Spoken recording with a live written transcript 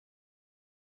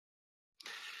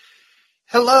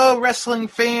Hello, wrestling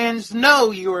fans.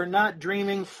 No, you are not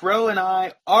dreaming. Fro and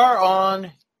I are on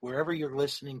wherever you're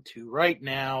listening to right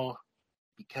now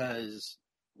because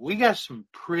we got some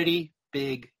pretty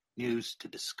big news to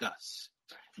discuss.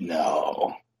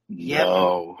 No. Yep.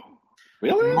 No.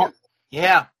 Really?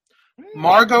 Yeah.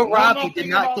 Margot Robbie did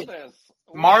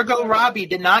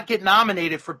not get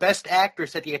nominated for Best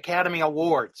Actress at the Academy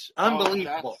Awards.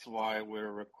 Unbelievable. That's why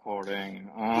we're recording.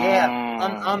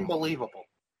 Yeah, unbelievable.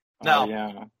 No.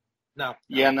 Yeah. No.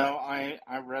 Yeah, no, I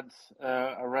read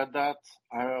that.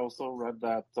 I also read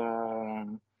that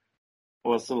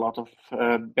was a lot of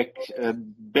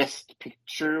best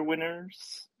picture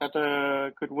winners that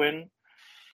could win.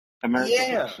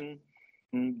 American Fiction.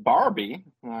 Barbie,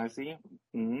 I see.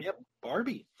 Mm-hmm. Yep,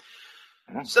 Barbie.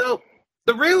 Yeah. So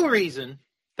the real reason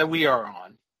that we are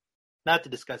on, not to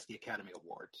discuss the Academy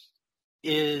Awards,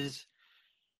 is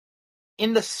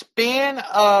in the span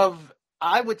of,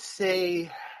 I would say,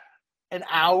 an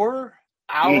hour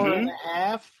and a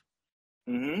half,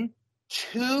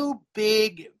 two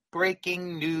big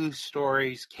breaking news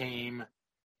stories came.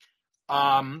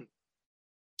 I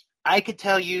could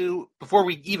tell you, before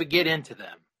we even get into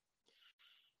them,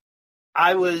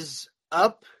 I was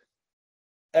up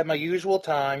at my usual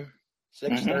time,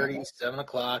 6:30, 7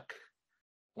 o'clock,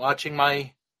 watching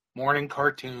my morning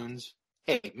cartoons.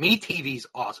 Hey, MeTV's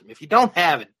awesome. If you don't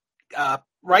have it,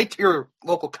 write to your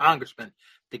local congressman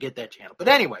to get that channel. But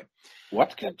anyway.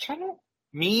 What channel?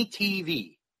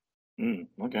 MeTV.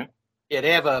 Okay. Yeah,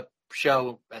 they have a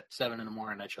show at 7 in the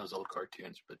morning that shows old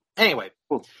cartoons. But anyway.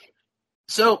 Cool.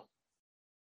 So,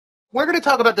 we're going to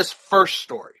talk about this first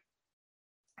story.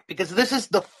 Because this is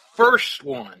the first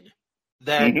one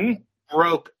that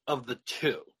broke of the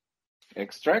two.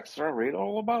 Extra, read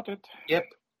all about it. Yep.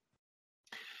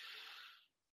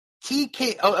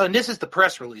 And this is the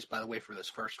press release, by the way, for this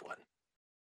first one.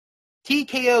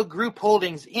 TKO Group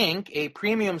Holdings, Inc., a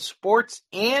premium sports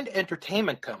and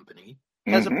entertainment company,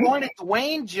 has appointed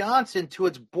Dwayne Johnson to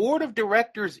its board of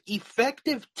directors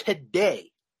effective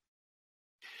today.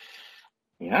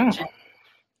 Yeah.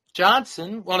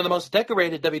 Johnson, one of the most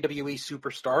decorated WWE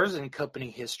superstars in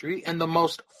company history and the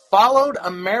most followed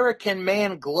American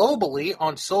man globally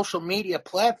on social media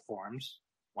platforms.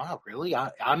 Wow, really?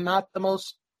 I'm not the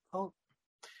most...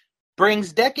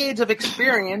 brings decades of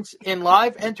experience in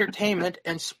live entertainment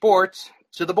and sports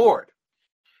to the board.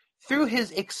 Through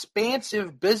his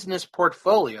expansive business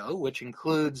portfolio, which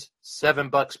includes Seven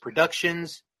Bucks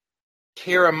Productions,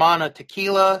 Terramana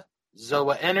Tequila,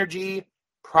 Zoa Energy,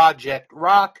 Project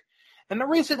Rock, and the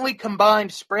recently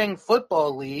combined Spring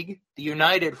Football League, the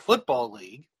United Football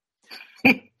League,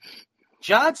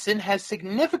 Johnson has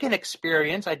significant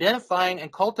experience identifying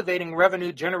and cultivating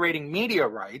revenue-generating media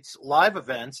rights, live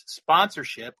events,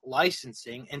 sponsorship,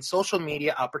 licensing, and social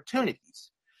media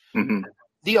opportunities.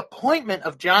 The appointment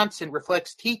of Johnson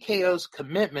reflects TKO's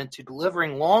commitment to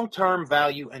delivering long-term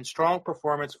value and strong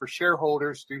performance for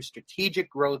shareholders through strategic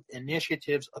growth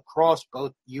initiatives across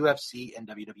both UFC and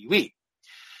WWE.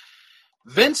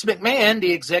 Vince McMahon,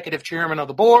 the executive chairman of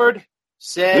the board,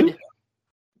 said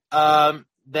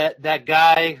that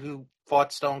guy who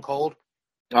fought Stone Cold.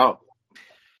 Oh.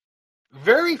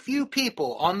 Very few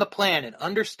people on the planet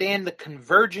understand the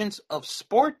convergence of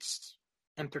sports,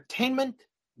 entertainment,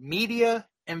 media,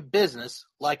 and business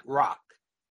like Rock.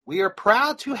 We are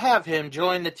proud to have him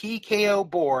join the TKO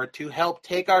board to help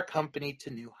take our company to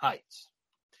new heights.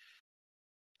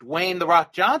 Dwayne "The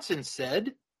Rock" Johnson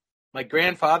said, "My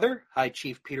grandfather, High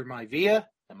Chief Peter Maivia,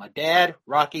 and my dad,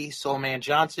 Rocky Soulman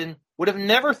Johnson, would have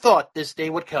never thought this day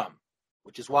would come,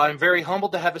 which is why I'm very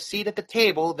humbled to have a seat at the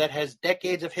table that has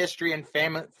decades of history and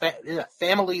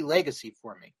family legacy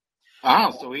for me."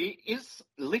 So he is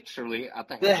literally at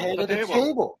the head of the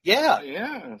table. Yeah.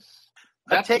 Yes.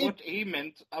 That's what he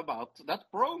meant about that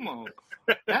promo.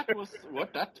 That was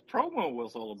what that promo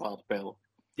was all about, Bill.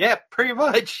 Yeah, pretty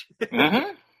much.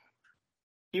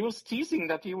 He was teasing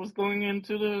that he was going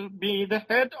into be the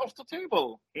head of the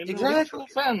table in a literal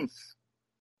sense.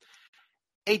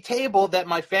 A table that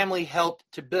my family helped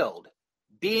to build.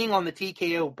 Being on the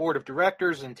TKO board of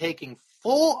directors and taking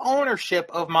full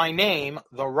ownership of my name,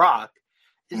 The Rock,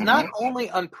 is not only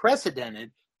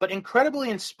unprecedented, but incredibly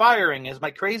inspiring as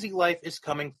my crazy life is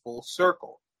coming full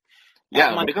circle.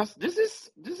 Yeah, because this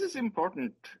is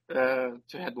important to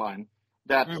headline.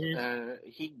 That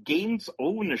he gains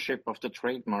ownership of the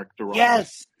trademark, The Rock.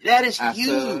 Yes, that is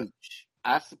huge.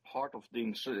 As a part of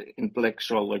the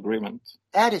intellectual agreement.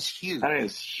 That is huge. That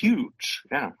is huge,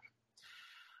 yeah.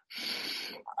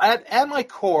 At my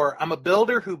core, I'm a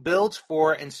builder who builds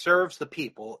for and serves the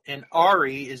people, and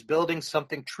Ari is building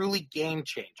something truly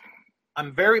game-changing.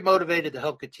 I'm very motivated to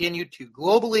help continue to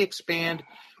globally expand,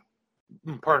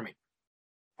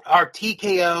 our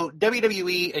TKO,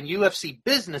 WWE, and UFC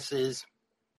businesses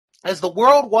as the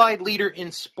worldwide leader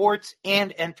in sports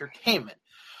and entertainment,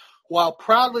 while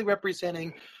proudly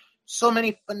representing so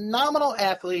many phenomenal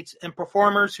athletes and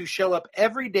performers who show up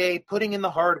every day putting in the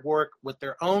hard work with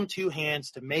their own two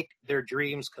hands to make their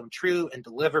dreams come true and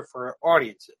deliver for our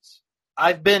audiences.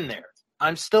 I've been there.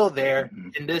 I'm still there,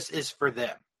 and this is for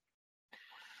them.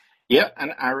 Yeah,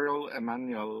 and Ariel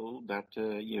Emanuel that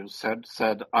you said,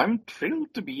 I'm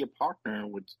thrilled to be a partner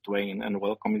with Dwayne and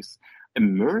welcome his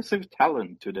immersive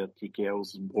talent to the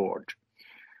TKO's board.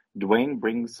 Dwayne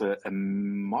brings a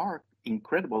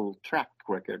incredible track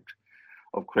record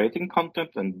of creating content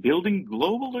and building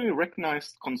globally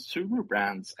recognized consumer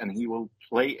brands, and he will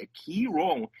play a key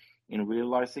role in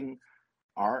realizing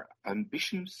our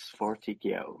ambitions for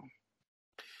TKO.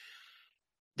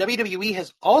 WWE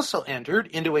has also entered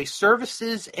into a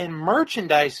services and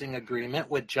merchandising agreement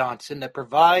with Johnson that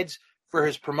provides for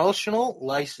his promotional,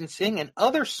 licensing, and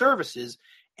other services,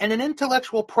 and an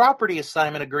intellectual property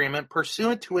assignment agreement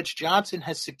pursuant to which Johnson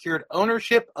has secured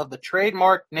ownership of the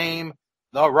trademark name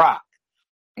The Rock.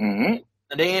 Mm-hmm.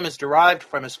 The name is derived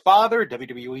from his father,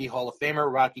 WWE Hall of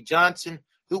Famer Rocky Johnson,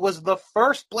 who was the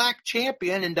first black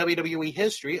champion in WWE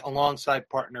history alongside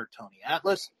partner Tony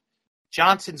Atlas.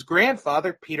 Johnson's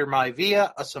grandfather, Peter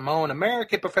Maivia, a Samoan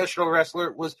American professional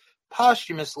wrestler, was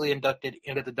posthumously inducted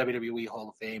into the WWE Hall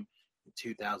of Fame in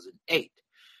 2008.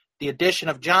 The addition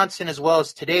of Johnson, as well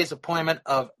as today's appointment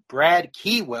of Brad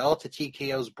Keywell to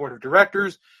TKO's board of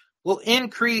directors, will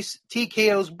increase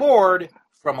TKO's board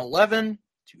from 11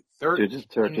 to 13. To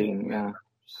 13, yeah.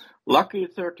 Lucky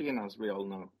 13, as we all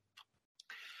know.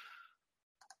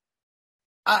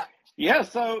 Yeah,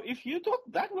 so if you thought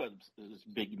that was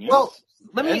big news, well,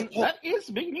 that is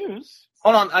big news.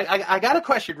 Hold on, I got a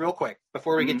question real quick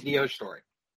before we get to the other story.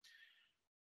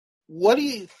 What do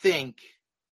you think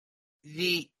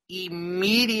the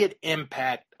immediate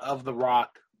impact of The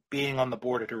Rock being on the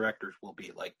board of directors will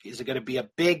be? Like, is it going to be a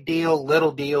big deal,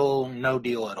 little deal, no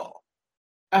deal at all?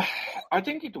 I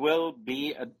think it will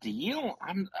be a deal.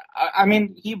 I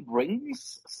mean, he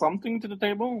brings something to the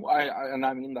table, and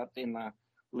I mean that in a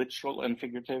literal and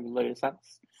figurative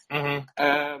sense.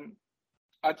 Mm-hmm.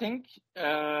 I think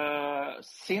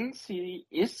since he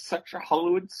is such a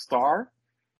Hollywood star,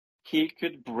 he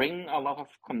could bring a lot of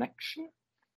connection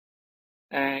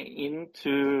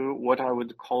into what I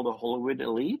would call the Hollywood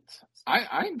elite.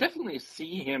 I definitely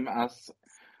see him as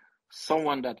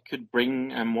someone that could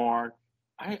bring a more,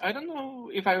 I don't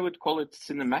know if I would call it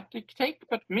cinematic take,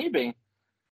 but maybe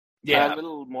a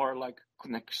little more like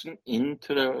connection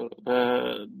into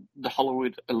the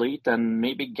Hollywood elite, and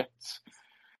maybe get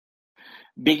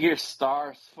bigger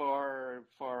stars for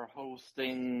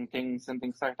hosting things and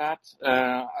things like that.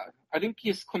 I think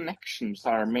his connections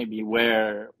are maybe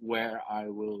where I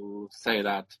will say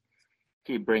that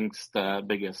he brings the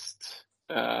biggest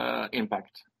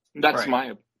impact. That's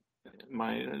right.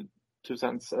 my 2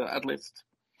 cents at least.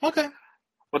 Okay.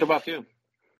 What about you?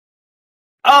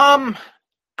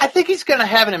 I think he's going to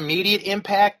have an immediate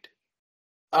impact.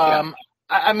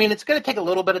 I mean, it's going to take a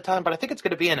little bit of time, but I think it's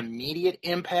going to be an immediate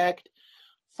impact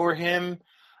for him.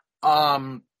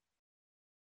 I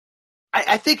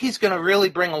think he's going to really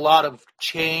bring a lot of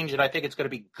change, and I think it's going to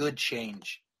be good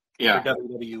change for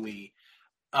WWE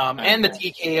and the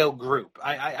TKO group.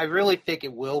 I really think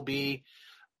it will be.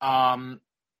 But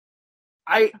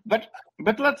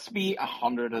let's be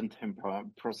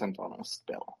 110% honest,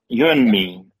 Bill. You and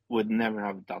me would never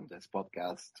have done this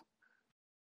podcast,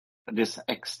 this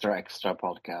extra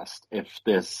podcast, if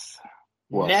this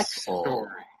was next all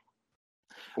story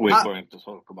we're going to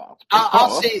talk about.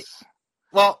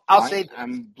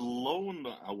 I'm blown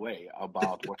away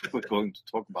about what we're going to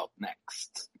talk about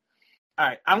next. All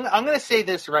right, I'm going to say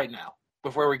this right now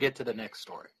before we get to the next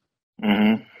story.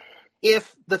 Mm-hmm.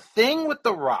 If the thing with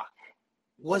The Rock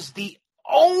was the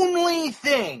only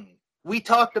thing we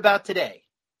talked about today,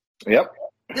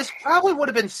 this probably would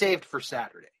have been saved for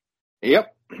Saturday.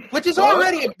 Yep. Which is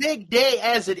already a big day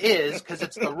as it is, because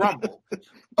it's the Rumble.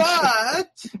 But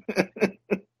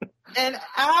an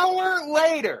hour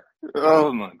later.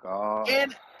 Oh, my God.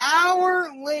 An hour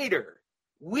later,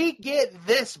 we get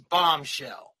this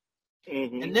bombshell.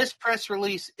 Mm-hmm. And this press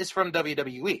release is from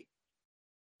WWE.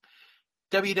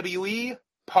 WWE,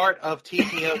 part of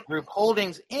TKO Group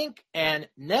Holdings, Inc., and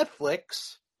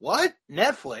Netflix. What?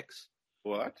 Netflix?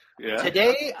 What? Yeah.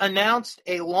 Today announced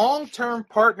a long-term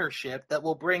partnership that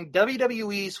will bring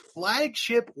WWE's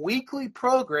flagship weekly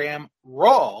program,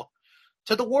 Raw,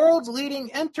 to the world's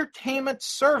leading entertainment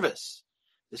service.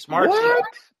 This marks What?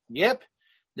 Yep.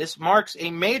 This marks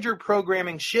a major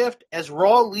programming shift as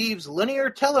Raw leaves linear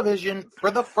television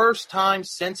for the first time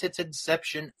since its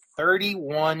inception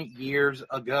 31 years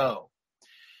ago.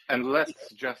 And let's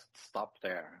just stop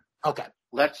there. Okay.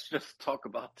 Let's just talk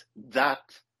about that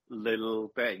little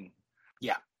thing.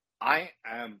 Yeah. I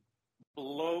am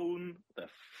blown the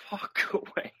fuck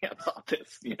away about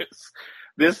this news.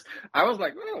 I was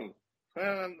like, oh,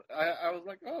 and I was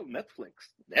like, oh, Netflix.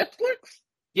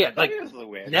 Yeah, That like is a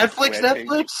weird Netflix.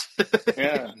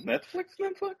 Yeah, Netflix.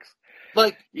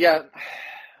 Like, Yeah,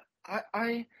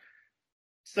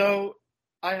 so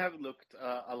I have looked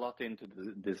a lot into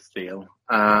this deal,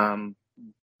 the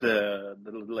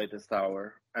latest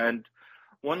hour, and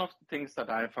one of the things that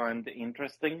I find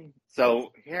interesting.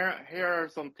 So here are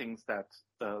some things that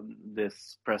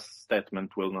this press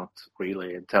statement will not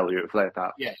really tell you flat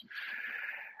out. yeah.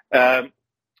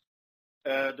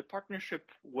 The partnership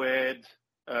with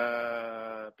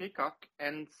Peacock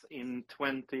ends in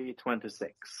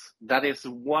 2026. That is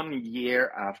 1 year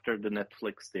after the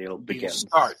Netflix deal begins.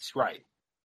 Starts, right.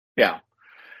 Yeah.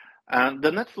 And the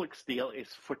Netflix deal is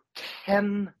for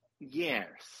 10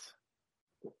 years.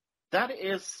 That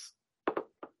is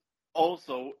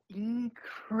also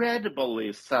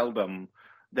incredibly seldom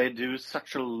they do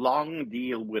such a long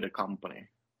deal with a company.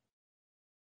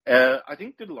 I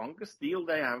think the longest deal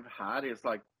they have had is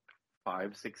like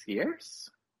 5-6 years.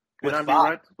 Could I be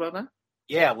right about that?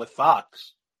 Yeah, with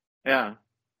Fox. Yeah.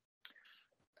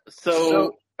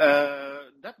 So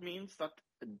that means that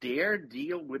their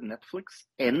deal with Netflix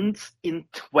ends in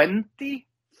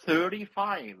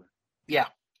 2035. Yeah.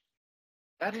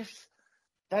 That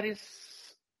is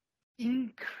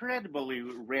incredibly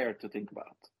rare to think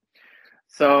about.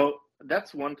 So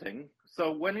that's one thing.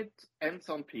 So when it ends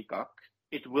on Peacock,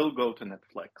 it will go to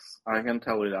Netflix. I can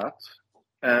tell you that.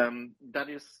 That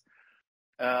is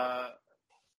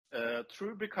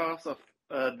true because of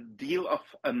the deal of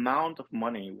amount of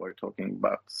money we're talking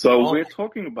about. So we're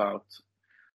talking about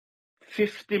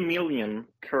 50 million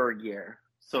per year.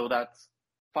 So that's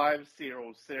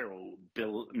 500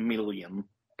 million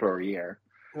per year.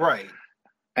 Right.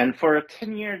 And for a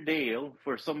 10-year deal,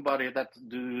 for somebody that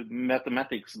do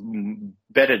mathematics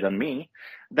better than me,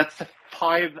 that's a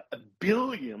 $5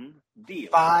 billion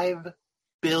deal. $5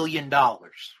 billion.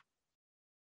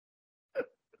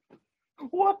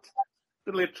 What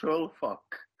the literal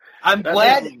fuck? I'm that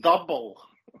glad. Is double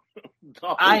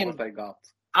what I got.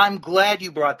 I'm glad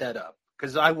you brought that up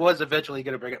because I was eventually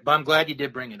going to bring it, but I'm glad you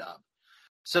did bring it up.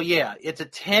 So yeah, it's a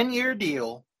 10-year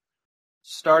deal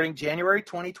starting January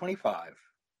 2025,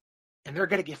 and they're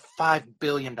going to get $5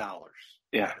 billion.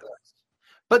 Yeah,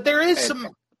 but there is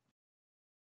some.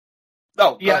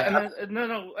 Oh yeah,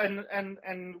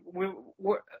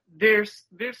 there's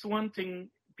one thing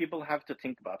people have to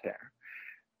think about here.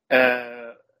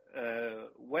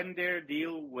 When their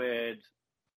deal with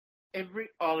every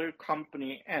other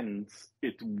company ends,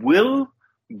 it will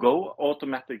go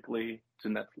automatically to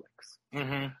Netflix.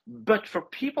 Mm-hmm. But for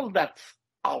people that's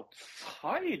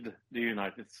outside the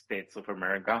United States of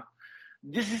America,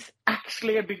 this is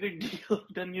actually a bigger deal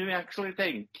than you actually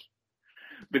think.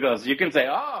 Because you can say,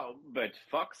 oh, but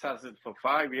Fox has it for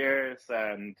 5 years,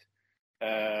 and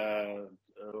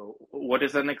what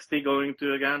is NXT going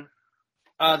to again?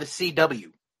 The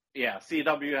CW. Yeah,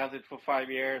 CW has it for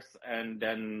 5 years, and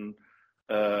then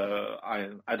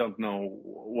I don't know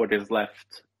what is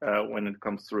left when it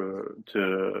comes through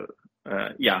to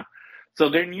yeah. So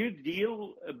their new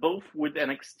deal, both with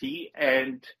NXT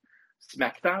and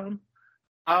SmackDown,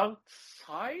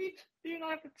 outside the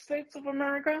United States of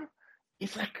America,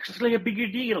 is actually a bigger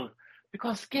deal.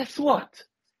 Because guess what?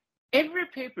 Every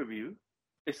pay-per-view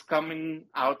is coming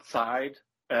outside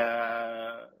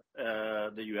the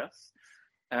US,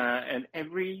 and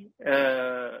every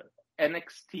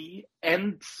NXT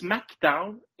and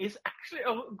SmackDown is actually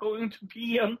going to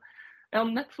be on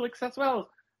Netflix as well.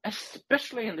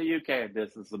 Especially in the UK,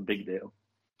 this is a big deal.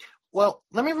 Well,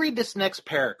 let me read this next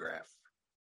paragraph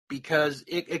because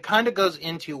it kind of goes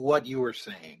into what you were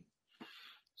saying.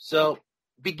 So,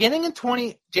 beginning in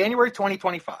January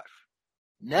 2025,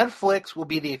 Netflix will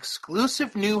be the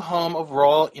exclusive new home of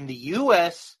Raw in the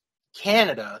US,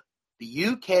 Canada, the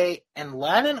UK, and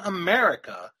Latin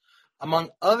America,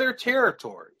 among other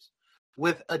territories,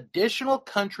 with additional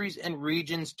countries and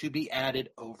regions to be added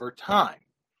over time.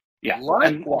 Yeah,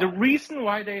 and the reason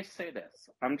why they say this,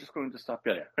 I'm just going to stop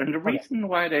you there. And the reason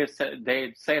why they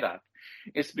say that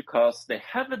is because they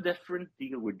have a different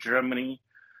deal with Germany,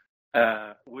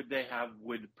 would they have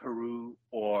with Peru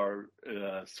or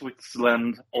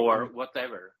Switzerland or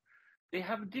whatever. they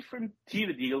have different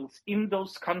TV deals in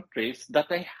those countries that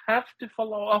they have to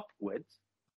follow up with.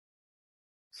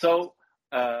 So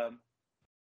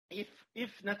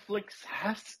if Netflix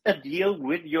has a deal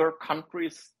with your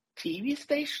country's TV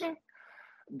station,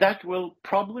 that will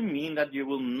probably mean that you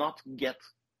will not get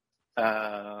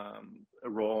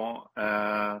Raw,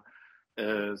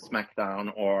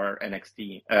 SmackDown, or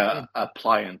NXT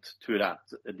appliant to that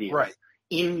deal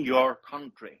in your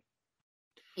country.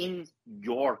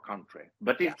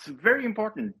 But it's very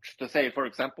important to say, for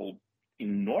example,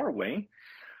 in Norway,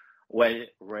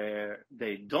 where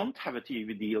they don't have a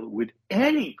TV deal with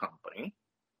any company,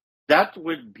 that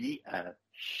would be a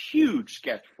huge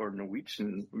get for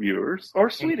Norwegian viewers or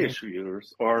Swedish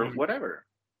viewers or whatever.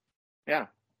 Yeah.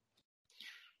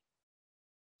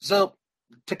 So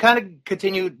to kind of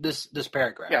continue this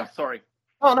paragraph. Yeah, sorry.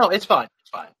 Oh, no, it's fine. It's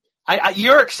fine.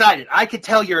 You're excited. I could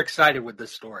tell you're excited with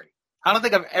this story. I don't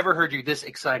think I've ever heard you this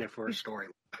excited for a story.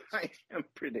 I am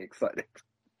pretty excited.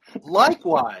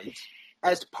 Likewise,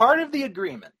 as part of the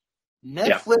agreement,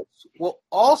 Netflix will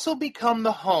also become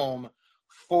the home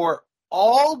for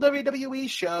all WWE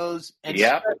shows and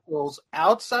specials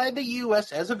outside the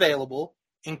U.S. as available,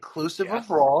 inclusive of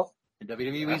Raw and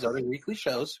WWE's other weekly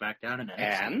shows, SmackDown and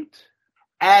NXT,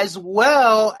 as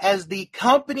well as the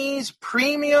company's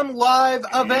premium live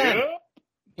event,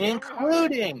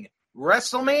 including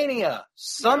WrestleMania,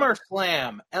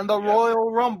 SummerSlam, and the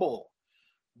Royal Rumble.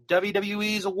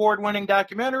 WWE's award-winning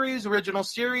documentaries, original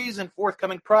series, and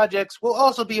forthcoming projects will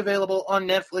also be available on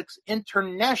Netflix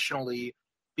internationally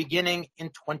beginning in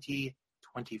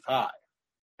 2025.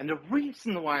 And the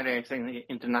reason why they're saying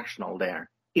international there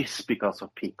is because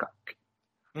of Peacock.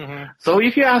 So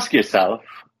if you ask yourself,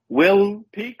 will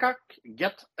Peacock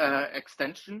get an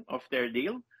extension of their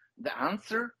deal? The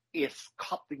answer is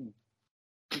cutting.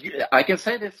 I can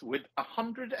say this with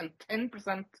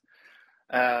 110%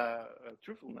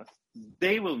 truthfulness.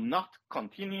 They will not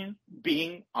continue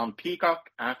being on Peacock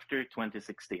after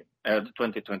 2026.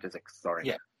 Sorry.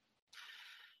 Yeah.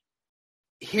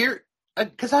 Here,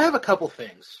 because I have a couple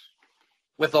things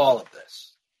with all of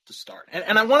this to start,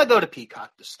 and I want to go to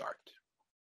Peacock to start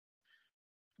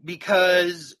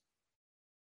because,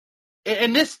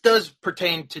 and this does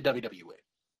pertain to WWE.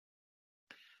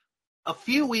 A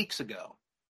few weeks ago,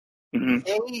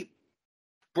 they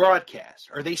broadcast,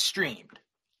 or they streamed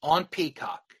on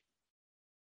Peacock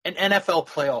an NFL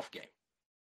playoff game.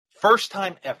 First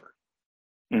time ever.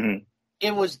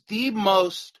 It was the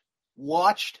most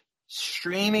watched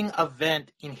streaming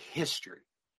event in history.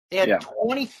 They had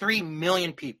 23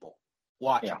 million people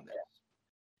watching this.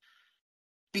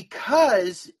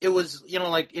 Because it was,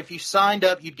 like if you signed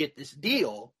up, you'd get this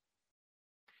deal.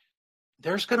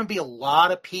 There's going to be a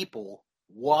lot of people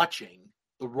watching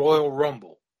the Royal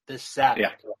Rumble this Saturday,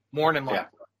 morning live.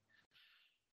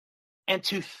 And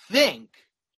to think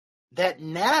that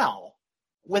now,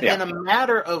 within a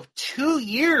matter of 2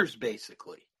 years,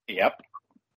 basically,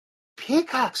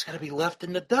 Peacock's going to be left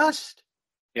in the dust.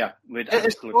 Yeah, with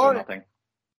absolutely nothing.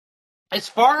 As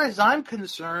far as I'm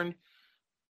concerned,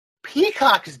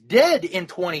 Peacock's dead in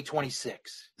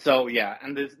 2026. So,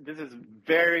 and this is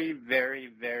very, very,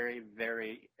 very,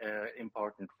 very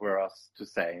important for us to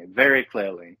say very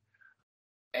clearly.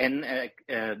 And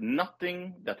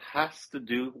nothing that has to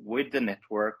do with the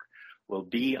network will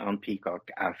be on Peacock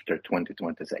after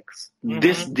 2026.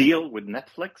 This deal with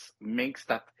Netflix makes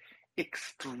that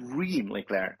extremely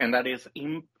clear, and that is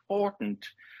important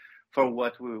for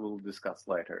what we will discuss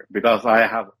later, because I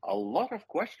have a lot of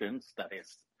questions that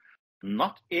is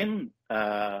not in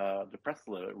the press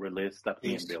release that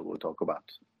me and Bill will talk about.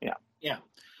 Yeah.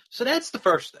 So that's the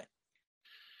first thing.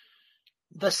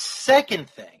 The second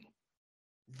thing,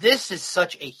 this is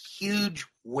such a huge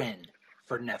win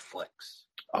for Netflix.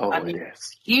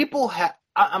 People have,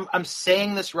 I'm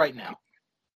saying this right now,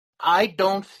 I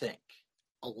don't think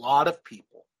a lot of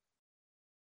people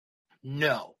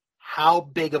know how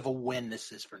big of a win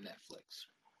this is for Netflix.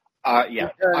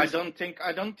 Because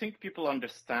I don't think people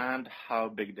understand how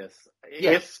big this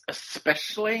is,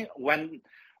 especially when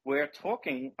we're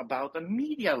talking about a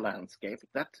media landscape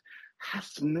that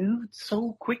has moved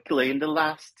so quickly in the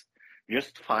last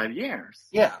just 5 years.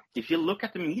 Yeah. If you look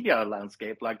at the media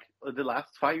landscape, like the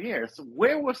last 5 years,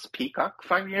 where was Peacock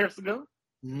 5 years ago?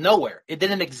 Nowhere. It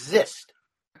didn't exist.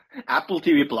 Apple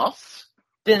TV Plus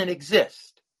didn't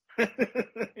exist.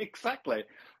 Exactly.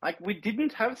 Like, we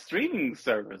didn't have streaming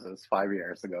services 5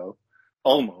 years ago.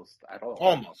 Almost at all.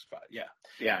 Almost, yeah.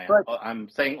 Yeah. But I'm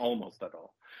saying almost at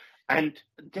all. And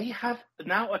they have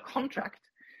now a contract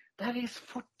that is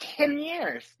for 10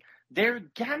 years. They're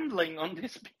gambling on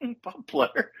this being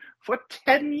popular for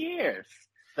 10 years.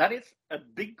 That is a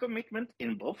big commitment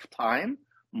in both time,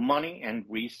 money, and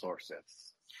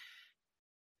resources.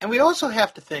 And we also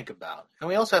have to think about, and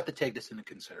we also have to take this into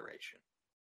consideration.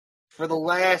 For the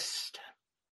last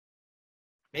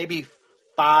maybe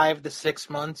 5 to 6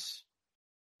 months,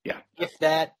 if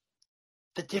that,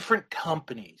 the different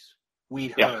companies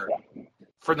we'd heard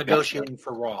for negotiating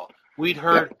for Raw. We'd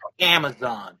heard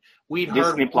Amazon. We'd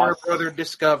heard Warner Brother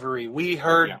Discovery. We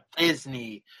heard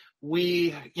Disney.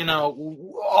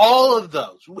 All of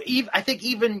those. I think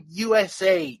even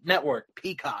USA Network,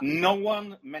 Peacock. No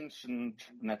one mentioned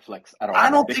Netflix at all.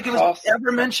 I don't think it was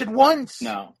ever mentioned once.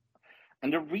 No.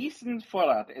 And the reason for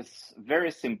that is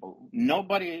very simple.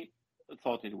 Nobody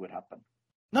thought it would happen.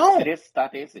 No. It is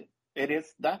that easy. It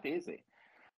is that easy.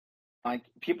 Like,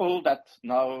 people that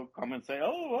now come and say,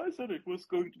 oh, I said it was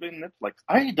going to be Netflix.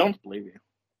 I don't believe you.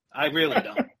 I really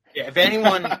don't. If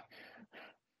anyone,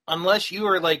 unless you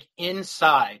are like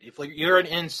inside, if like you're an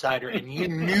insider and you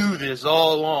knew this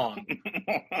all along,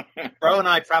 Bro and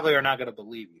I probably are not going to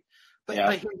believe you. But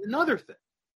here's another thing.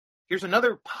 Here's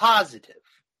another positive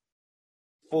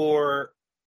for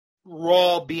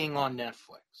Raw being on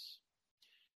Netflix.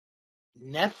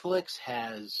 Netflix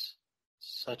has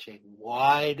such a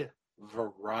wide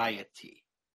variety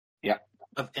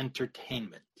of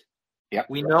entertainment. Yeah.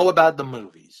 We know about the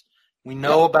movies. We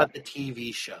know about the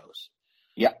TV shows.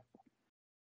 Yeah.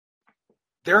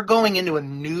 They're going into a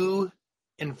new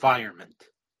environment.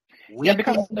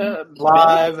 Because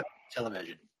live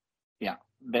television. Yeah.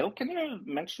 Bill, can you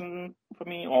mention for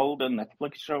me all the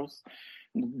Netflix shows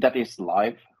that is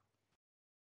live?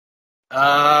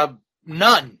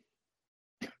 None.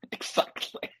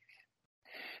 Exactly.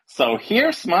 So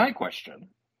here's my question.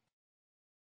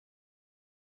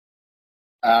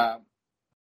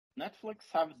 Netflix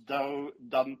have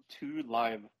done three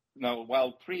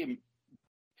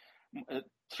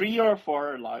or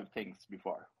four live things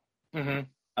before.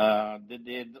 Mm-hmm. They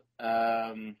did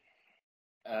a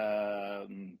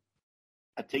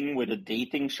thing with a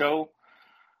dating show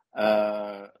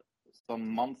some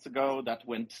months ago that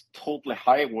went totally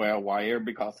high wire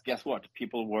because guess what?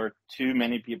 Too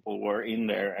many people were in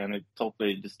there and it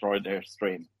totally destroyed their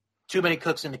stream. Too many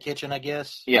cooks in the kitchen, I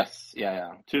guess. Yes,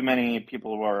 yeah. Too many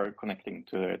people were connecting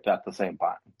to it at the same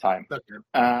time.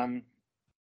 Okay.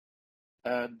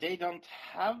 They don't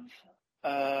have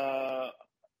a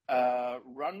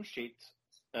run sheet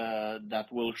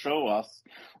that will show us,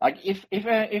 like if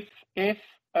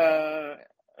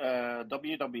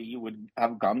WWE would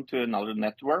have gone to another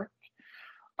network,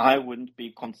 I wouldn't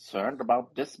be concerned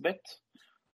about this bit.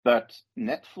 But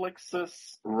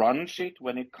Netflix's run sheet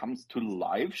when it comes to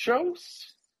live shows,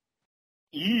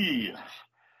 the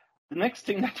next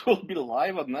thing that will be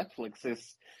live on Netflix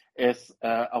is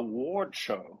award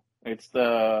show. It's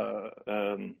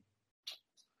the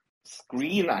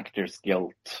Screen Actors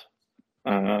Guild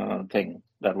thing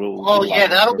that will. Oh yeah,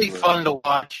 that'll be fun to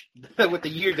watch with the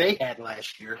year they had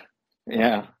last year.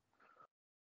 Yeah,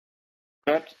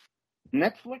 but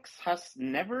Netflix has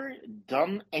never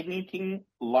done anything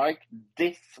like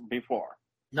this before.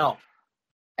 No.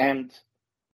 And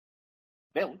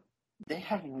Bill, they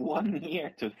have 1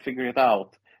 year to figure it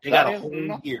out. They got a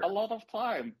whole year. A lot of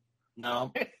time.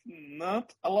 No. It's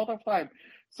not a lot of time.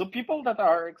 So people that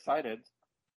are excited,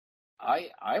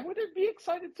 I wouldn't be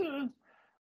excited too.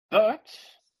 But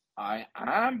I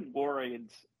am worried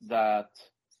that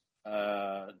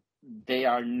they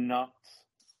are not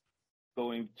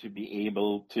going to be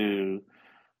able to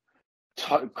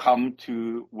come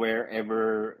to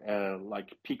wherever,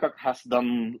 like Peacock has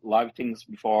done live things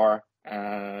before,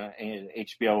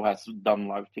 HBO has done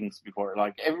live things before,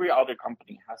 like every other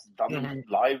company has done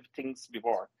live things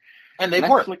before. And they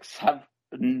Netflix have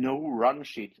no run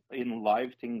sheet in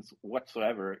live things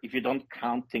whatsoever, if you don't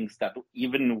count things that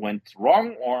even went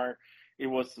wrong or it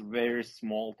was very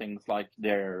small things like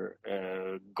their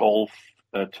golf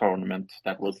tournament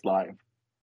that was live.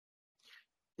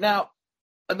 Now,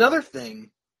 another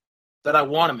thing that I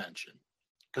want to mention,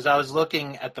 because I was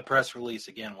looking at the press release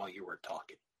again while you were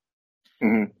talking.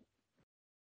 Mm-hmm.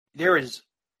 There is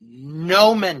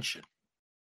no mention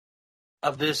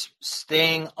of this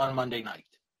staying on Monday night.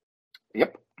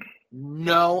 Yep.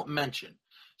 No mention.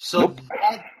 So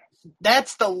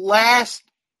that's the last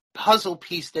puzzle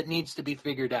piece that needs to be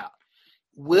figured out.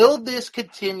 Will this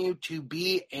continue to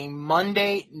be a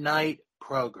Monday night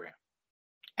program?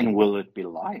 And will it be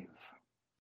live?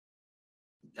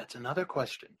 That's another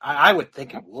question. I would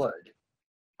think it would.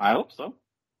 I hope so.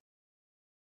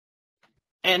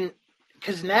 And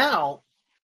because now,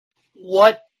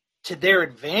 what to their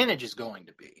advantage is going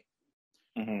to be,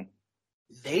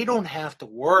 they don't have to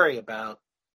worry about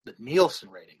the Nielsen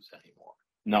ratings anymore.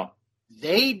 No.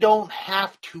 They don't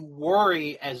have to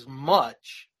worry as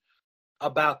much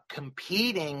about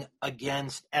competing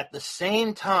against, at the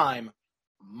same time,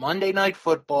 Monday Night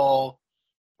Football,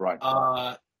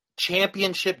 Right.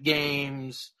 Championship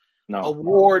games, No.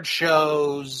 award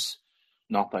shows.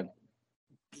 Nothing.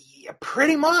 Yeah,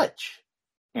 pretty much.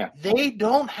 Yeah. They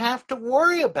don't have to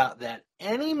worry about that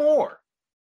anymore.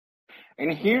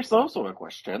 And here's also a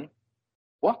question.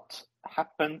 What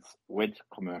happens with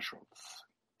commercials?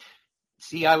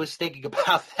 See, I was thinking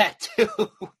about that too.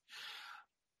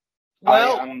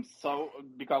 Well,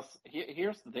 because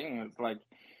here's the thing. It's like,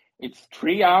 it's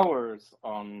 3 hours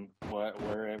on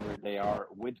wherever they are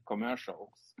with commercials.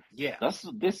 yeah. Does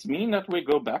this mean that we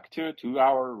go back to a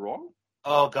 2-hour Raw?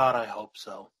 Oh, God, I hope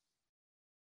so.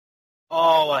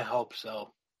 Oh, I hope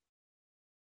so.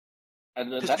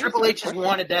 Because Triple H has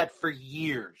wanted that for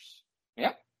years.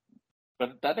 Yeah,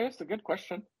 but that is a good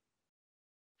question.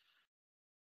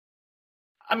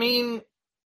 I mean,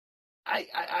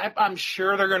 I'm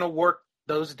sure they're going to work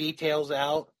those details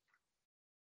out.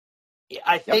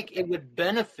 I think it would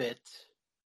benefit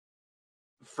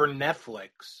for Netflix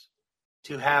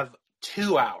to have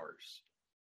 2 hours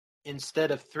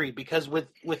instead of 3, because with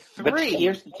 3, but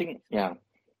here's the thing,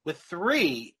 with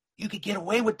 3 you could get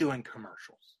away with doing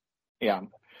commercials. Yeah.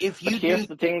 Here's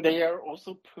the thing, they are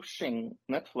also pushing,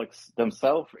 Netflix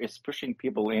themselves is pushing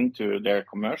people into their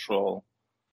commercial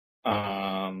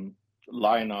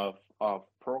line of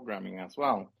programming as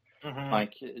well. Mm-hmm.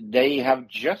 Like, they have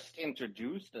just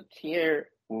introduced a tier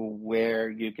where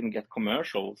you can get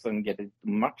commercials and get it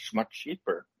much, much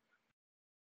cheaper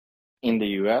in the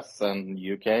US and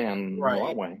UK and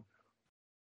Norway.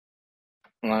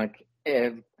 Like,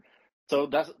 so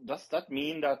does that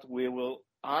mean that we will?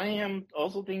 I am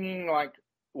also thinking, like,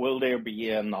 will there be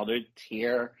another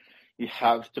tier you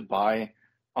have to buy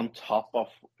on top of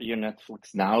your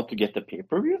Netflix now to get the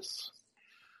pay-per-views?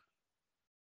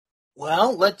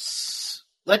 Well, let's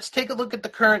take a look at the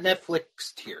current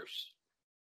Netflix tiers.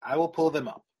 I will pull them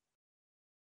up.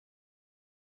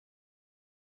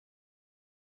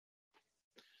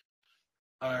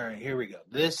 All right, here we go.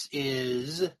 This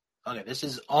is on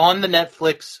the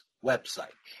Netflix website.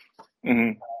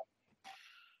 Mm-hmm.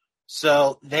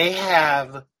 So they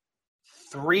have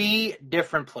 3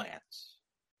 different plans.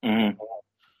 Mm-hmm.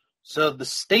 So the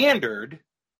standard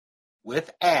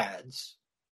with ads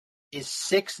is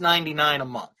 $6.99 a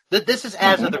month. This is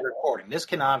as of the recording. This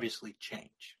can obviously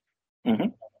change.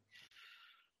 Mm-hmm.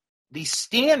 The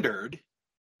standard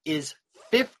is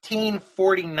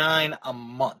 $15.49 a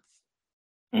month.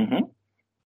 Mm-hmm.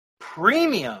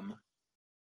 Premium,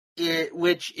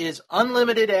 which is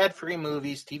unlimited ad-free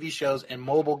movies, TV shows, and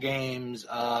mobile games,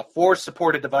 4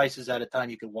 supported devices at a time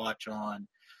you can watch on,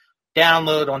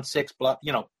 download on 6,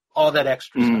 all that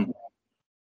extra stuff.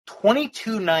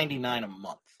 $22.99 a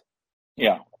month.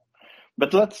 Yeah,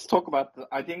 but let's talk about.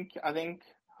 I think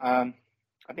the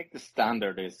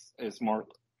standard is more.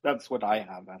 That's what I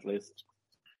have, at least.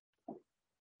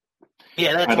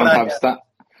 Yeah, that's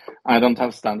I don't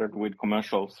have standard with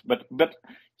commercials, but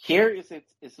here is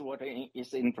what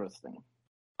is interesting.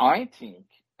 I think,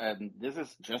 and this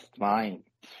is just my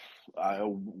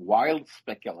wild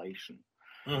speculation.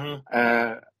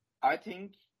 Mm-hmm. I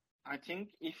think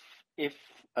if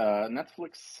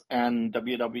Netflix and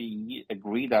WWE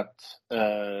agree that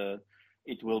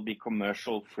it will be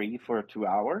commercial free for 2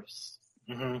 hours,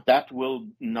 that will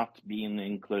not be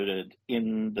included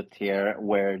in the tier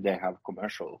where they have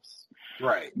commercials.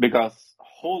 Right. Because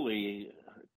holy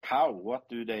cow, what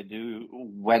do they do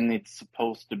when it's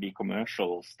supposed to be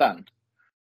commercials then?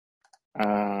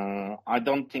 I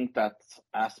don't think that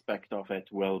aspect of it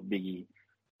will be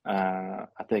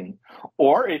a thing.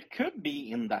 Or it could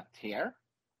be in that tier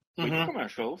with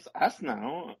commercials as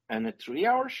now, and a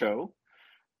 3-hour show,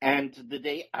 and the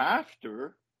day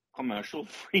after, commercial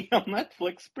free on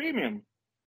Netflix Premium.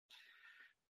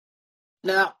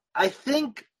 Now, I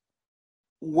think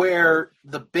where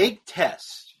the big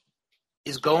test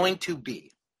is going to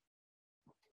be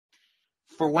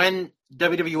for when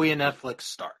WWE and Netflix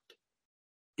start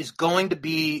is going to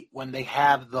be when they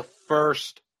have the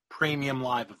first premium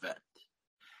live event.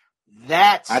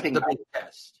 That's the big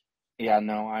test. Yeah,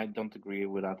 no, I don't agree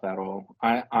with that at all.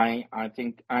 I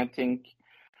think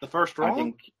the first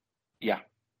Raw.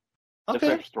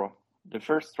 Okay. The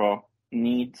first Raw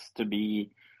needs to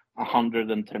be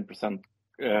 110%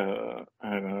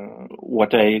 what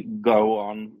they go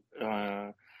on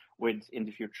with in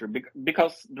the future.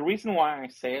 Because the reason why I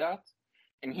say that,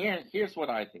 and here's what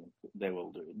I think they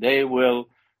will do. They will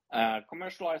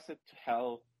commercialize it to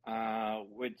hell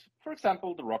with, for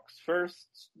example, The Rock's first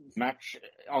match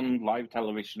on live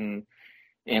television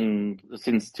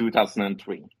since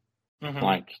 2003. Mm-hmm.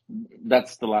 Like,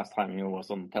 that's the last time he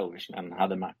was on television and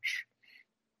had a match.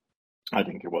 I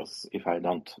think it was, if I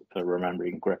don't remember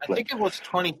incorrectly. I think it was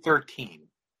 2013.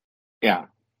 Yeah.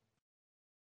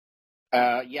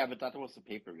 Yeah, but that was a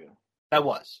pay-per-view. That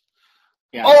was.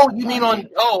 Yeah. Oh, you mean on...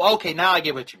 Oh, okay, now I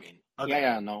get what you mean. Okay.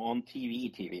 Yeah, no, on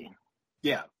TV.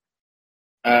 Yeah.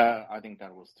 I think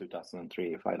that was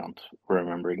 2003, if I don't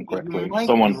remember incorrectly. You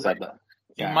Someone said that.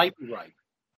 You Yeah. might be right.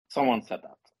 Someone said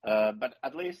that. But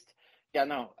at least, yeah,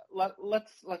 no.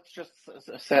 Let's just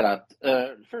say that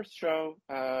first show,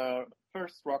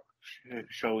 first Rock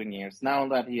show in years. Now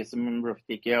that he is a member of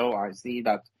TKO, I see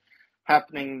that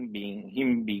happening,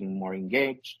 being more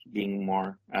engaged, being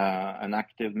more an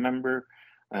active member,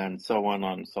 and so on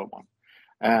and so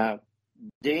on.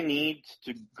 They need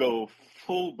to go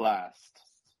full blast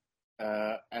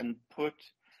and put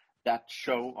that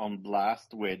show on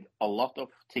blast with a lot of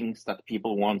things that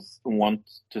people want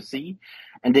to see,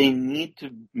 and they need to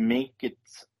make it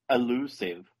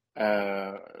elusive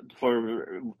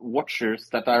for watchers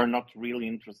that are not really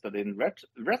interested in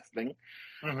wrestling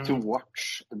to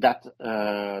watch that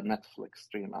Netflix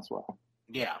stream as well.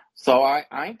 Yeah. So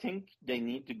I think they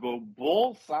need to go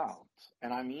balls out,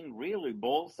 and I mean really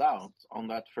balls out on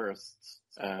that first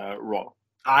Raw.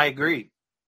 I agree.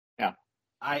 Yeah.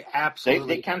 I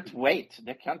absolutely... They can't wait.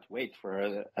 They can't wait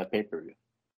for a pay-per-view.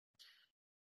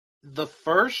 The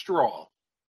first Raw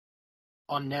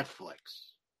on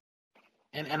Netflix,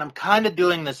 and I'm kind of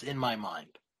doing this in my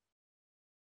mind,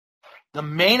 the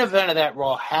main event of that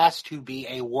Raw has to be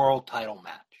a world title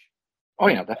match. Oh,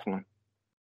 yeah, definitely.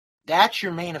 That's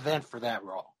your main event for that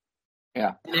Raw.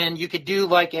 Yeah. And then you could do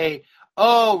like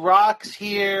Rock's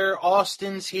here,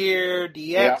 Austin's here,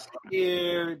 DX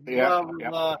here, blah, blah,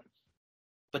 blah.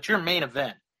 But your main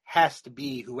event has to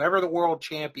be whoever the world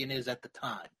champion is at the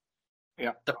time.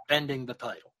 Yeah. Defending the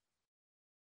title.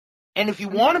 And if you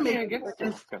want to make it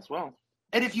as well.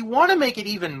 And if you want to make it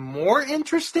even more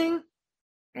interesting,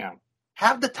 yeah,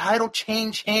 have the title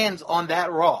change hands on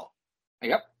that Raw.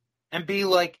 Yep. And be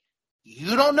like,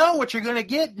 you don't know what you're going to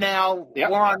get now.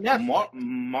 We're on Netflix.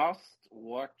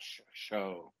 Must-watch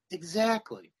show.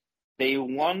 Exactly. They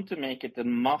want to make it a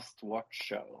must-watch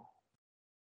show.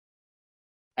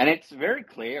 And it's very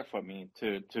clear for me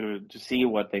to see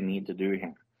what they need to do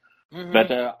here. Mm-hmm.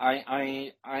 But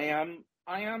I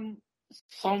am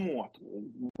somewhat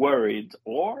worried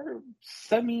or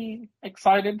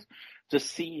semi-excited to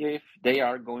see if they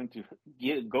are going to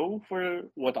go for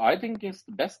what I think is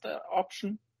the best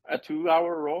option, a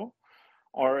 2-hour Raw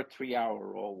or a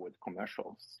 3-hour Raw with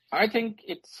commercials. I think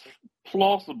it's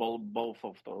plausible, both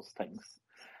of those things.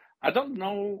 I don't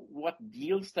know what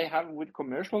deals they have with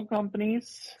commercial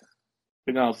companies.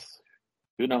 Who knows?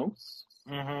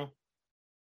 Mm-hmm.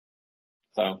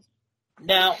 So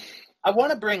now, I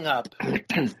want to bring up,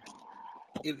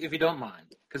 if you don't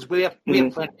mind, because we have plenty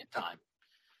of time.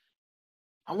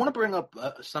 I want to bring up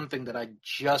something that I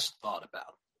just thought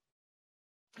about,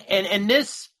 and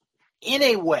this, in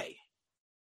a way,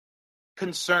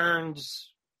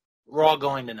 concerns Raw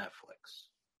going to Netflix.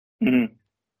 Mm-hmm.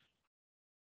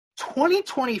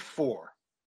 2024.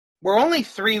 We're only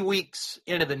 3 weeks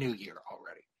into the new year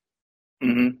already.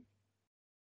 Mm-hmm.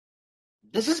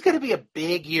 This is going to be a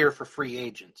big year for free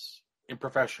agents in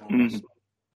professional wrestling.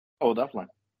 Oh, definitely.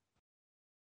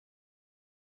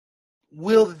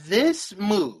 Will this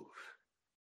move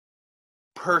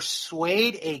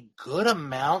persuade a good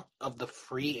amount of the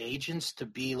free agents to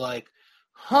be like,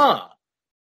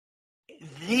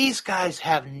 these guys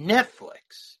have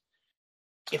Netflix.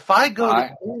 If I go to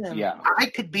them, I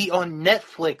could be on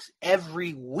Netflix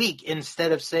every week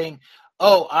instead of saying,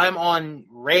 I'm on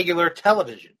regular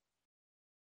television.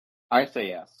 I say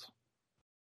yes.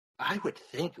 I would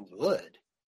think it would.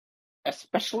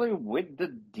 Especially with the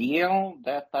deal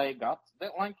that I got.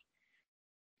 That, like,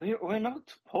 we're not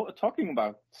talking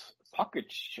about pocket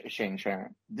change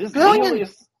here. This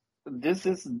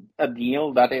is a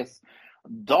deal that is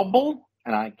double,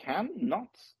 and I cannot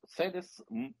say this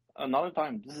another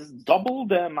time. This is double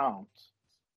the amount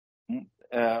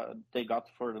they got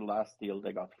for the last deal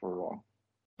they got for Raw.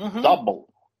 Mm-hmm.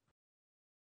 Double.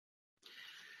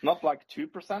 Not like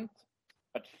 2%,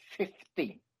 but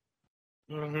 50%.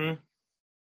 Mm-hmm.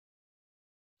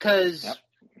 Because,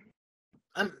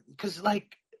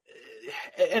 like,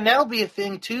 and that'll be a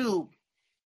thing too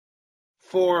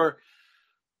for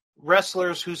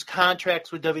wrestlers whose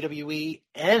contracts with WWE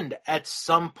end at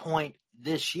some point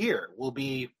this year. Will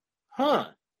be,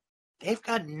 they've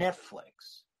got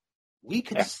Netflix. We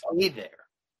could stay there.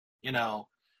 you know,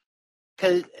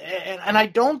 and I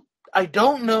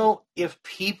don't know if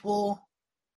people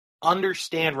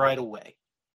understand right away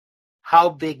how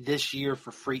big this year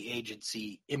for free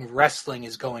agency in wrestling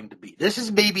is going to be. This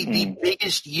is maybe the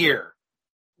biggest year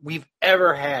we've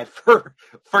ever had for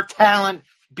talent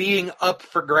being up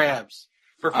for grabs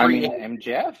for free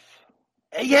agency. MJF?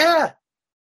 Yeah.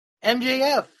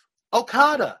 MJF,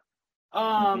 Okada.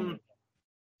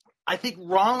 I think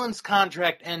Rollins'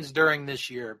 contract ends during this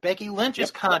year. Becky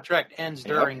Lynch's contract ends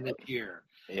during this year.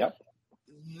 Yep.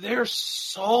 There's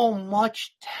so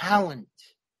much talent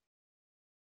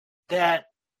that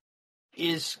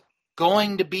is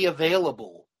going to be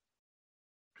available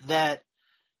that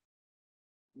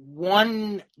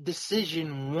one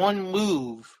decision, one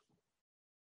move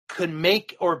could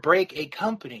make or break a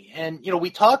company. And, we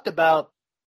talked about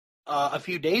a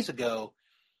few days ago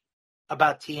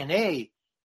about TNA.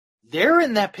 They're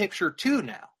in that picture too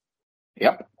now.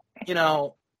 Yep.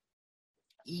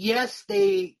 Yes,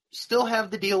 they still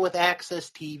have the deal with Access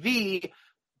TV,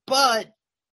 but,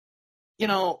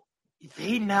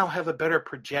 they now have a better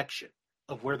projection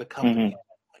of where the company is going.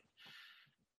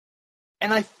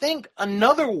 And I think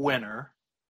another winner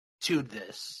to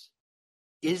this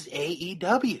is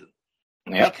AEW.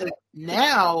 Yep. Because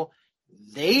now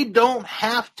they don't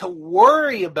have to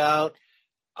worry about,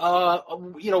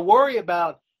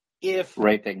 if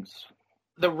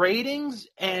the ratings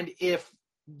and if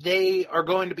they are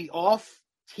going to be off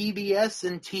TBS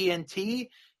and TNT,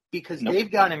 because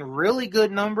they've gotten really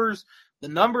good numbers. The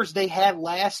numbers they had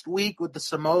last week with the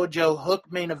Samoa Joe Hook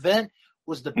main event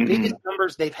was the biggest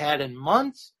numbers they've had in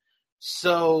months.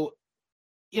 So,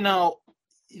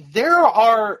 there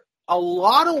are a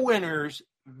lot of winners,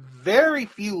 very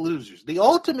few losers. The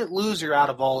ultimate loser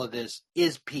out of all of this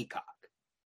is Peacock.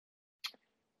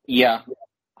 Yeah.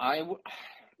 I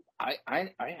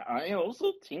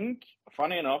also think,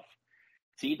 funny enough,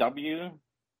 CW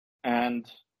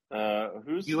and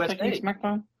who's USA. taking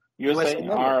SmackDown? USA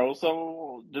are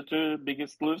also the two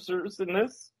biggest losers in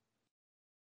this.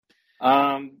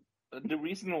 The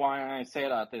reason why I say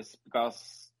that is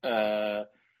because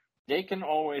they can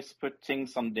always put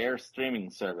things on their streaming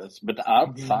service, but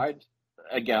outside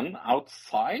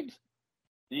the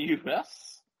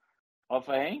US of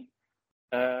A,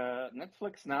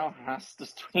 Netflix now has the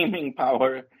streaming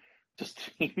power to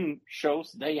stream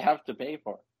shows they have to pay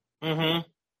for. I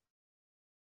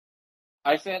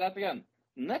say that again.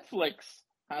 Netflix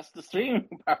has the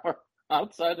streaming power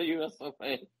outside the US of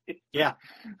A. Yeah.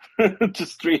 To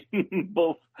stream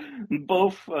both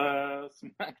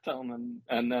SmackDown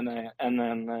and then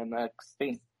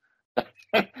NXT.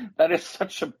 That is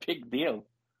such a big deal.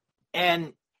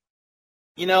 And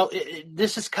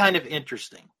this is kind of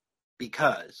interesting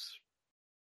because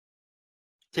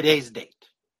today's date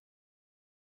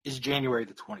is January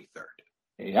the 23rd.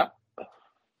 Yeah.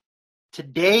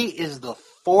 Today is the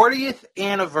 40th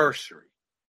anniversary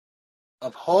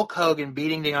of Hulk Hogan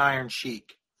beating the Iron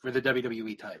Sheik for the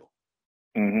WWE title.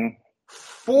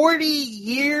 40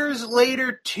 years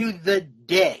later to the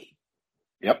day.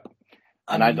 Yep.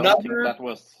 And I don't think that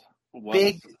was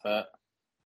big.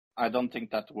 I don't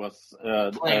think that was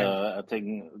a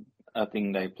thing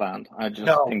they planned. I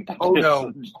just think that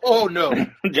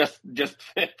just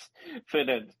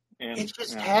fitted in. It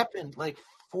just happened like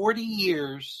 40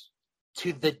 years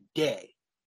to the day.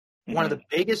 One of the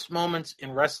biggest moments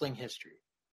in wrestling history.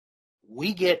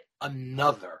 We get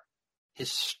another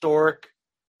historic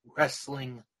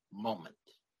wrestling moment.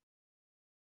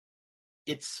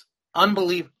 It's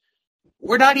unbelievable.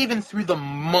 We're not even through the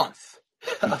month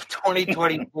of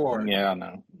 2024. Yeah,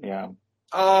 no. Yeah.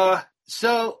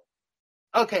 So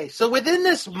within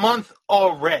this month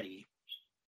already,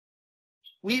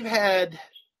 we've had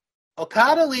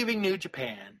Okada leaving New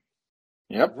Japan.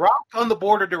 Yep. Rock on the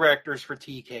board of directors for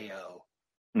TKO.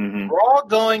 Raw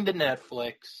going to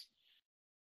Netflix.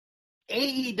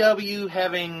 AEW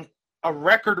having a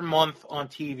record month on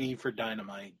TV for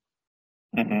Dynamite.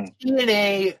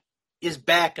 TNA is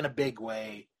back in a big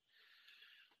way.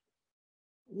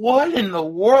 What in the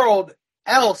world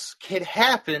else could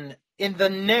happen in the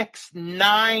next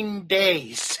 9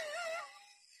 days?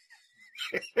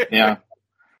 Yeah.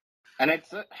 And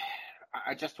it's...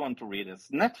 I just want to read this.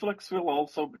 Netflix will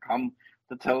also become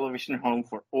the television home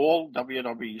for all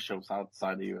WWE shows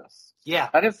outside the US. Yeah.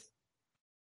 That is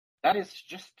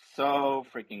just so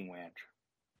freaking weird.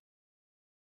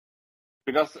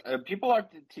 Because people are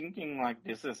thinking like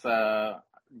this is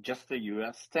just a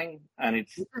US thing, and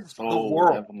it's so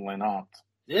definitely not.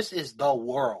 This is the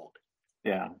world.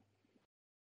 Yeah.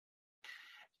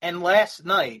 And last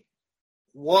night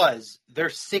was their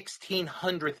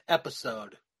 1600th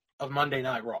episode of Monday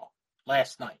Night Raw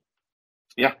last night.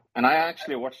 Yeah, and I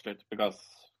actually watched it because,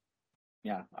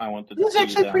 I wanted It was to see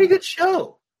actually a pretty good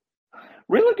show.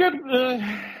 really good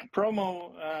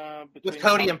promo between With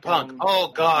Cody and Punk.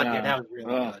 Oh, God, yeah, that was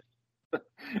really good.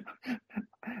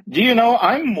 Do you know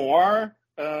I'm more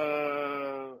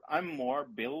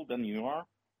Bill than you are,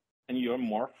 and you're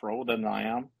more Fro than I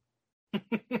am.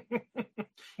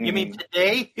 You mean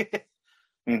today?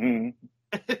 Mm-hmm.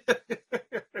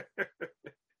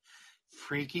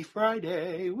 Freaky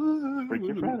Friday. Woo.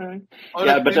 Freaky Friday. Oh,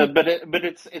 Yeah, but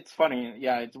it's funny.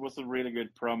 Yeah, it was a really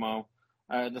good promo.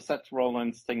 The Seth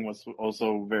Rollins thing was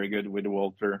also very good with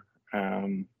Walter.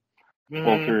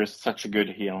 Walter is such a good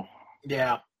heel.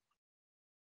 Yeah.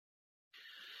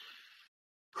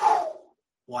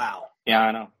 Wow.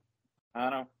 Yeah, I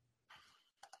know.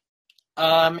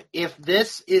 If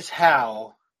this is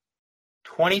how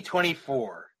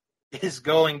 2024 is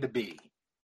going to be,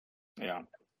 yeah.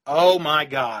 Oh my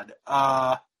God.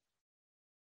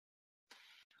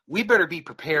 We better be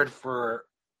prepared for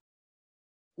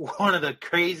one of the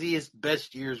craziest,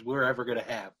 best years we're ever going to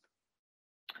have.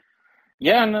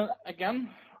 Yeah, and again,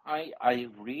 I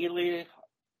really.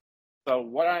 So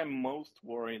what I'm most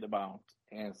worried about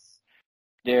is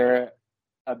their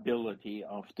ability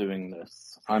of doing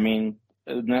this. I mean,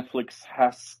 Netflix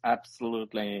has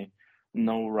absolutely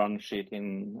no run sheet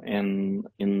in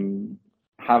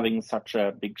having such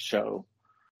a big show.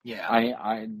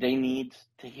 Yeah. They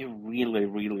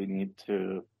really need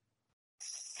to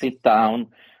sit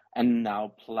down and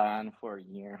now plan for a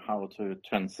year how to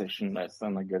transition this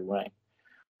in a good way.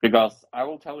 Because I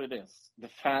will tell you this, the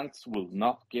fans will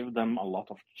not give them a lot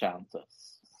of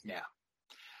chances. Yeah.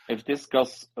 If this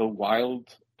goes wild,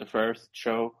 the first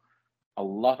show, a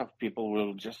lot of people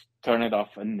will just turn it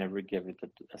off and never give it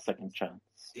a second chance.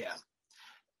 Yeah.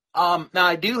 Now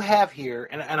I do have here,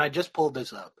 and I just pulled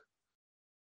this up,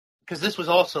 because this was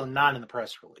also not in the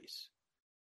press release.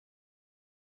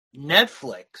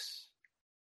 Netflix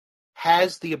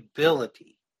has the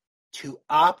ability to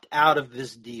opt out of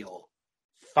this deal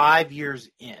 5 years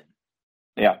in.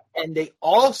 Yeah. And they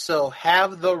also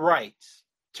have the rights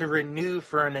to renew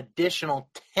for an additional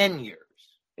 10 years.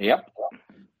 Yep.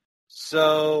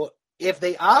 So if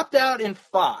they opt out in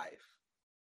 5,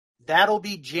 that'll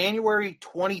be January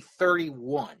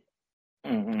 2031.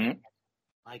 Mm-hmm.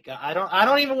 Like, I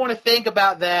don't even want to think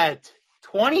about that.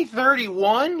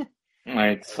 2031?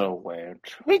 It's so weird.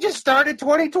 We just started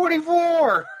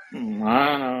 2024. I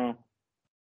know.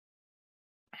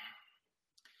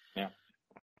 Yeah.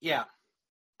 Yeah.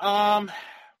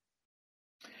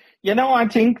 I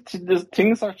think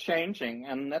things are changing,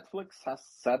 and Netflix has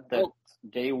said that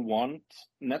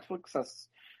Netflix has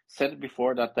said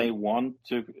before that they want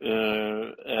to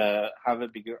have a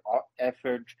bigger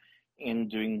effort in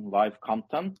doing live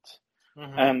content.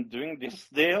 Mm-hmm. And doing this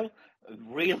deal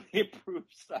really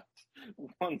proves that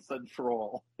once and for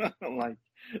all.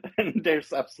 And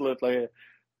there's absolutely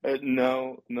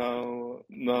no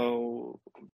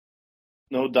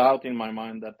doubt in my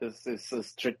mind that this is a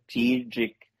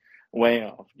strategic way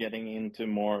of getting into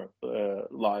more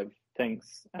live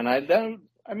things. And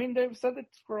they've said it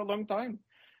for a long time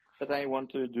that they want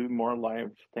to do more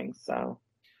live things. So,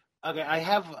 okay, I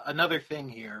have another thing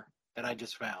here that I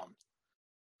just found.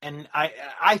 And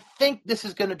I think this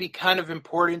is going to be kind of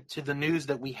important to the news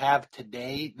that we have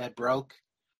today that broke.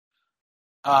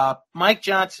 Mike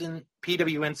Johnson,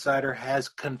 PW Insider, has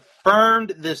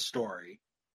confirmed this story,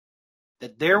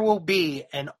 that there will be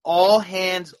an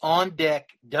all-hands-on-deck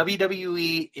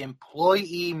WWE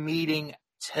employee meeting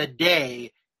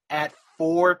today at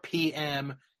 4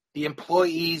 p.m. The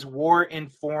employees were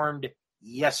informed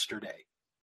yesterday.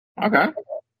 Okay.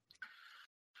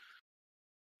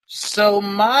 So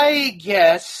my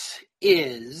guess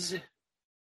is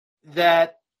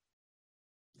that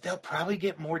they'll probably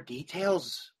get more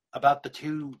details about the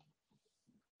two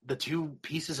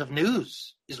pieces of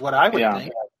news, is what I would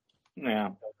think. Yeah.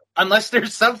 Unless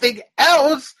there's something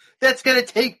else that's going to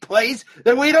take place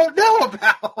that we don't know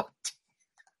about.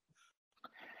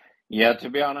 Yeah, to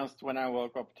be honest, when I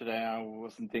woke up today, I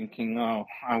wasn't thinking,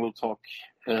 I will talk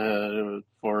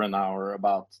for an hour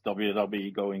about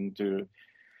WWE going to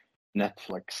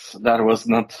Netflix. That was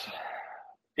not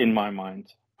in my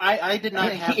mind. I did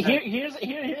not have that. Here's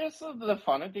the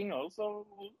funny thing also,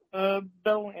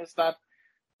 Bill, is that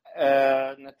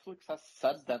Netflix has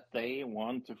said that they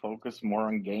want to focus more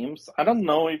on games. I don't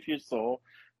know if you saw.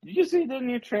 Did you see the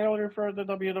new trailer for the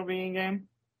WWE game?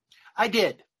 I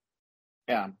did.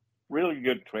 Yeah, really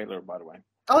good trailer, by the way.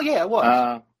 Oh yeah, it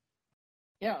was.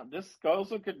 Yeah, this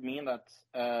also could mean that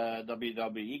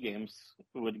WWE games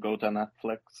would go to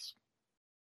Netflix.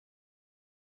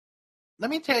 let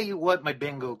me tell you what my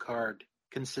bingo card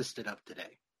consisted of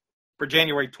today for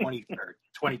January 23rd,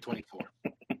 2024.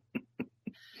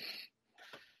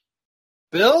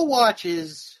 Bill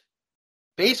watches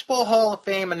Baseball Hall of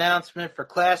Fame announcement for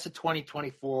class of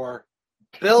 2024.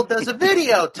 Bill does a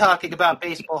video talking about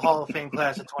Baseball Hall of Fame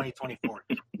class of 2024.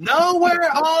 Nowhere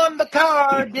on the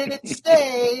card did it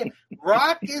say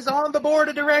Rock is on the board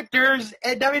of directors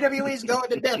and WWE is going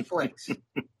to Netflix.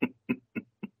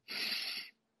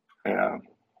 Yeah.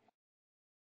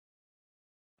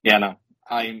 Yeah, no.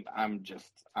 I'm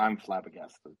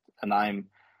flabbergasted, and I'm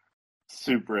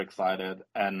super excited,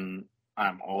 and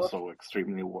I'm also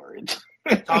extremely worried.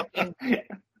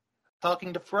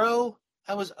 Talking to Fro,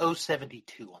 I was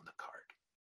 072 on the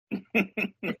card.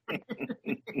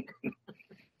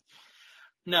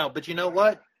 No, but you know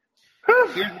what?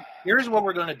 Here's what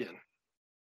we're going to do.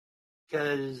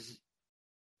 Because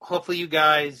hopefully you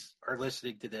guys are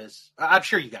listening to this. I'm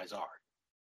sure you guys are.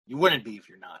 You wouldn't be if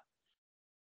you're not.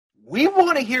 We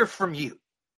want to hear from you.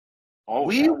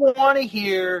 We want to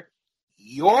hear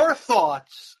your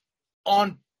thoughts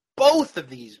on both of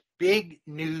these big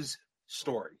news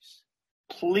stories.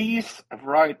 Please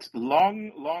write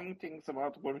long things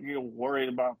about what you're worried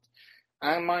about.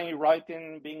 Am I right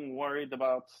in being worried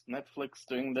about Netflix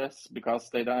doing this because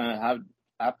they don't have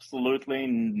absolutely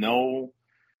no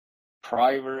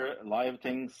private live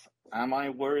things? Am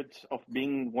I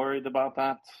being worried about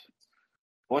that?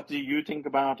 What do you think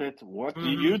about it? What do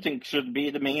you think should be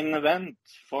the main event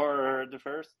for the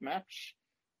first match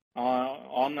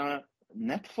on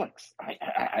Netflix?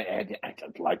 I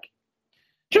don't like.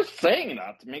 Just saying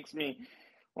that makes me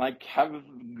like have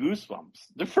goosebumps.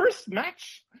 The first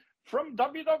match from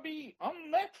WWE on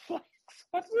Netflix.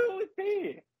 What will it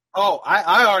be? Oh,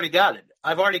 I already got it.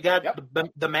 I've already got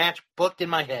the match booked in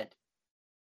my head.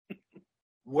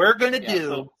 We're going to do...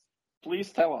 So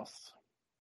please tell us.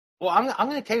 Well, I'm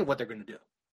going to tell you what they're going to do.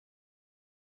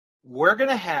 We're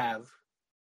going to have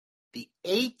the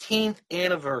 18th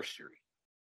anniversary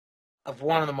of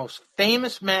one of the most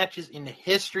famous matches in the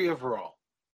history of Raw.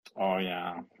 Oh,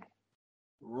 yeah.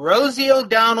 Rosie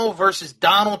O'Donnell versus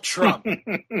Donald Trump.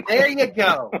 There you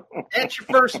go. That's your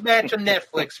first match on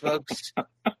Netflix, folks.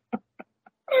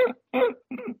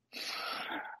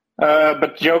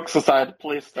 But jokes aside,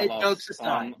 please tell us. Jokes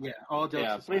aside, all jokes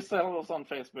aside. Please tell us on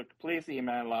Facebook. Please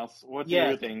email us. What do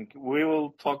you think? We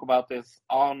will talk about this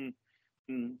on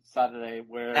Saturday,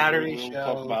 where we will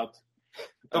talk about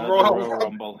the Royal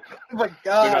Rumble. Oh my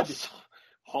God! Because,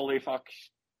 holy fuck!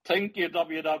 Thank you,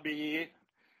 WWE.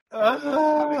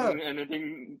 Having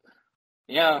anything?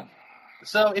 Yeah.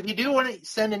 So if you do want to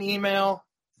send an email,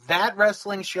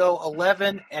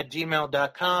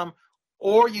 thatwrestlingshow11@gmail.com,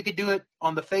 or you could do it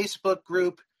on the Facebook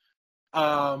group.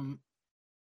 Do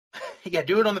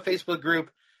it on the Facebook group,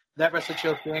 That Wrestling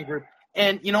Show fan group.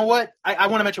 And you know what? I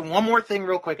want to mention one more thing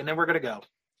real quick, and then we're going to go.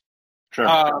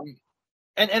 Sure.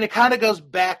 And it kind of goes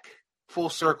back full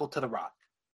circle to The Rock.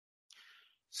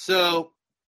 So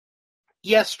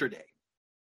yesterday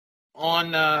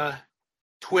on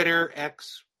Twitter,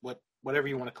 X, whatever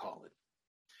you want to call it,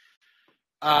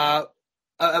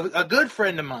 a good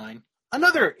friend of mine,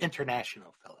 another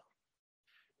international fellow,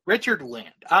 Richard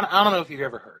Land. I don't know if you've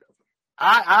ever heard of him.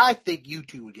 I think you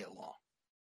two would get along.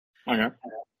 Okay.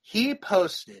 He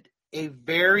posted a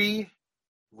very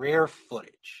rare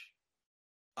footage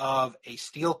of a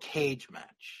steel cage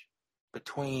match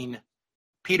between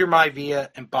Peter Maivia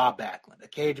and Bob Backlund, a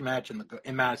cage match in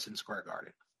Madison Square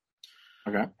Garden.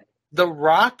 Okay. The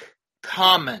Rock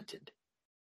commented.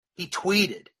 He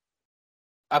tweeted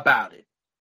about it.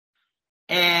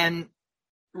 And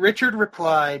Richard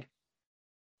replied,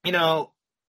 I don't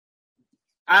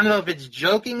know if it's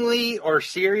jokingly or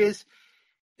serious,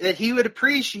 that he would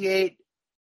appreciate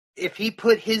if he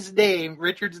put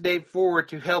Richard's name forward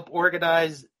to help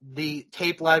organize the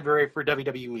tape library for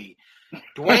WWE.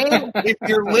 Dwayne, if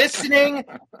you're listening,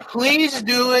 please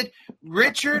do it.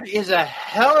 Richard is a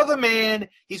hell of a man.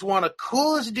 He's one of the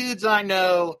coolest dudes I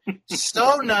know.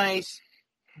 So nice.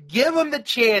 Give him the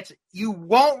chance. You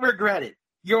won't regret it.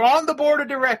 You're on the board of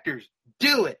directors.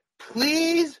 Do it.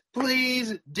 Please,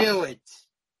 please do it.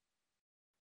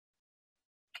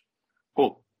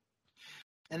 Cool.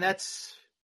 And that's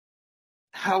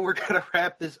how we're going to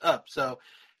wrap this up. So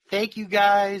thank you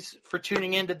guys for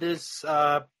tuning into this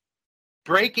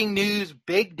breaking news,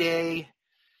 big day.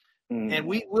 And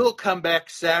we will come back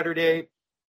Saturday,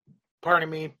 pardon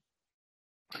me,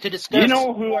 to discuss. You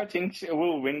know who I think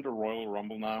will win the Royal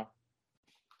Rumble now?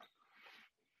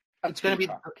 It's going to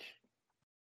be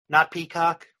not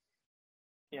Peacock.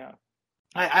 Yeah.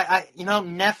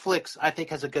 Netflix, I think,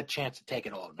 has a good chance to take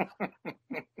it all now.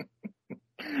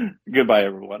 Goodbye,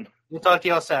 everyone. We'll talk to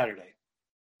y'all Saturday.